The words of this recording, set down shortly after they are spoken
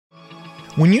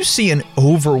When you see an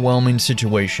overwhelming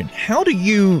situation, how do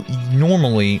you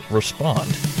normally respond?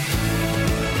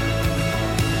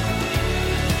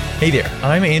 Hey there,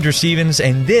 I'm Andrew Stevens,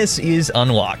 and this is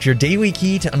Unlocked, your daily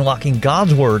key to unlocking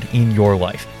God's Word in your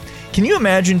life. Can you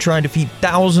imagine trying to feed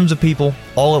thousands of people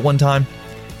all at one time?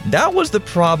 That was the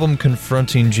problem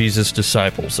confronting Jesus'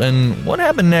 disciples, and what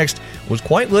happened next was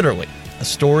quite literally a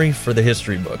story for the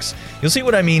history books. You'll see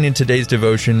what I mean in today's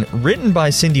devotion, written by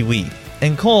Cindy Lee,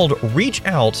 and called Reach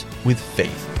Out with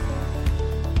Faith.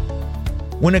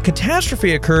 When a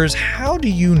catastrophe occurs, how do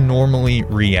you normally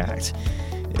react?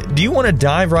 Do you want to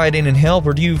dive right in and help,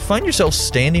 or do you find yourself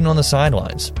standing on the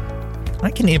sidelines?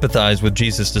 I can empathize with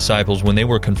Jesus' disciples when they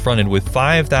were confronted with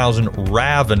 5,000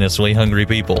 ravenously hungry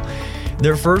people.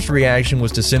 Their first reaction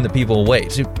was to send the people away,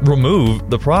 to remove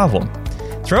the problem.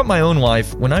 Throughout my own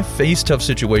life, when I face tough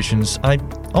situations, I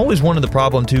always wanted the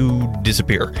problem to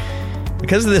disappear,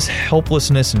 because of this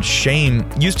helplessness and shame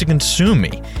used to consume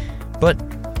me. But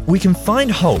we can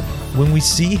find hope when we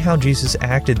see how Jesus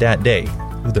acted that day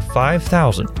with the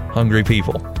 5,000 hungry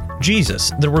people.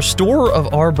 Jesus, the restorer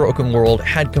of our broken world,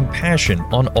 had compassion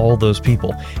on all those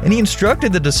people, and he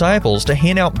instructed the disciples to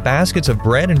hand out baskets of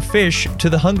bread and fish to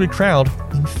the hungry crowd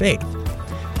in faith.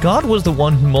 God was the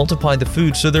one who multiplied the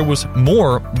food, so there was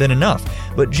more than enough,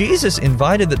 but Jesus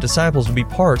invited the disciples to be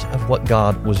part of what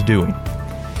God was doing.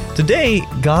 Today,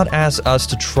 God asks us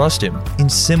to trust Him in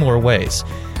similar ways.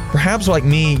 Perhaps like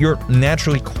me, you're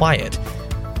naturally quiet.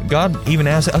 God even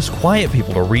asks us quiet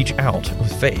people to reach out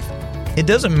with faith. It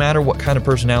doesn't matter what kind of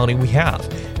personality we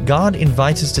have. God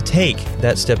invites us to take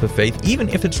that step of faith, even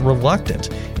if it's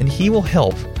reluctant, and He will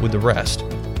help with the rest.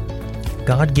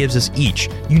 God gives us each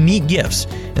unique gifts,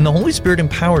 and the Holy Spirit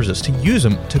empowers us to use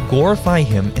them to glorify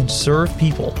Him and serve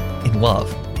people in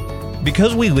love.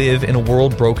 Because we live in a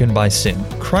world broken by sin,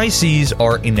 crises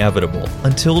are inevitable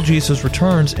until Jesus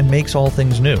returns and makes all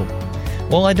things new.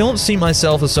 While I don't see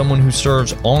myself as someone who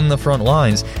serves on the front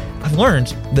lines, I've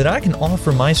learned that I can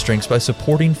offer my strengths by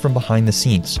supporting from behind the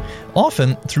scenes,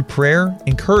 often through prayer,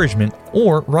 encouragement,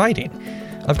 or writing.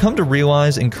 I've come to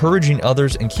realize encouraging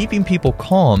others and keeping people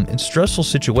calm in stressful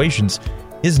situations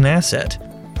is an asset.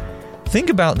 Think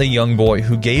about the young boy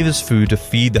who gave his food to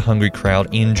feed the hungry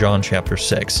crowd in John chapter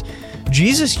 6.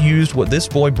 Jesus used what this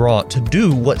boy brought to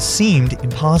do what seemed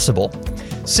impossible.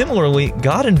 Similarly,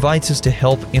 God invites us to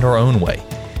help in our own way.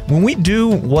 When we do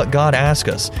what God asks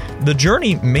us, the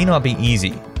journey may not be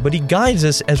easy, but He guides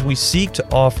us as we seek to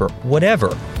offer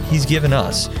whatever He's given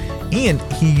us, and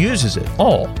He uses it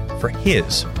all for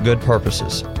His good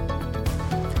purposes.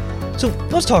 So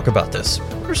let's talk about this.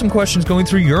 What are some questions going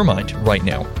through your mind right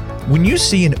now? When you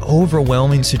see an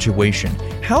overwhelming situation,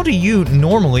 how do you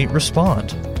normally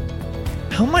respond?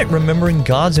 How might remembering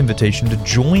God's invitation to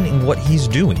join in what He's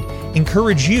doing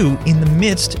encourage you in the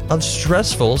midst of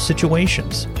stressful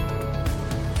situations?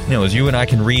 Now, as you and I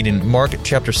can read in Mark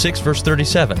chapter 6, verse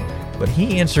 37, but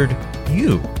He answered,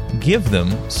 "You give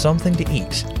them something to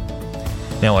eat."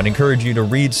 Now, I'd encourage you to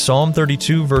read Psalm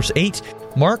 32, verse 8,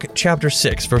 Mark chapter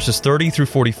 6, verses 30 through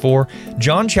 44,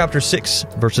 John chapter 6,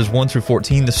 verses 1 through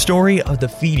 14, the story of the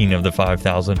feeding of the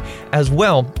 5,000, as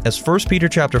well as 1 Peter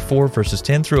chapter 4, verses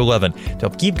 10 through 11, to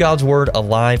help keep God's Word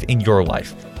alive in your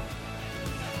life.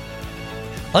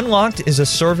 Unlocked is a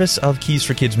service of Keys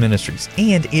for Kids Ministries,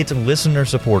 and it's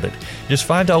listener-supported. Just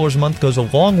 $5 a month goes a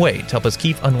long way to help us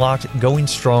keep Unlocked going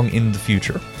strong in the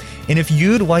future. And if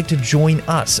you'd like to join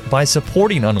us by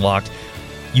supporting Unlocked,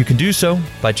 you can do so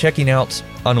by checking out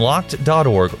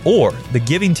unlocked.org or the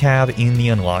Giving tab in the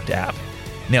Unlocked app.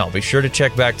 Now, be sure to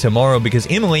check back tomorrow because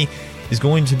Emily is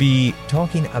going to be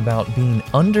talking about being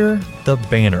under the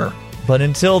banner. But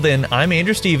until then, I'm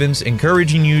Andrew Stevens,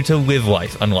 encouraging you to live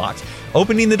life unlocked,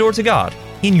 opening the door to God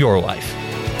in your life.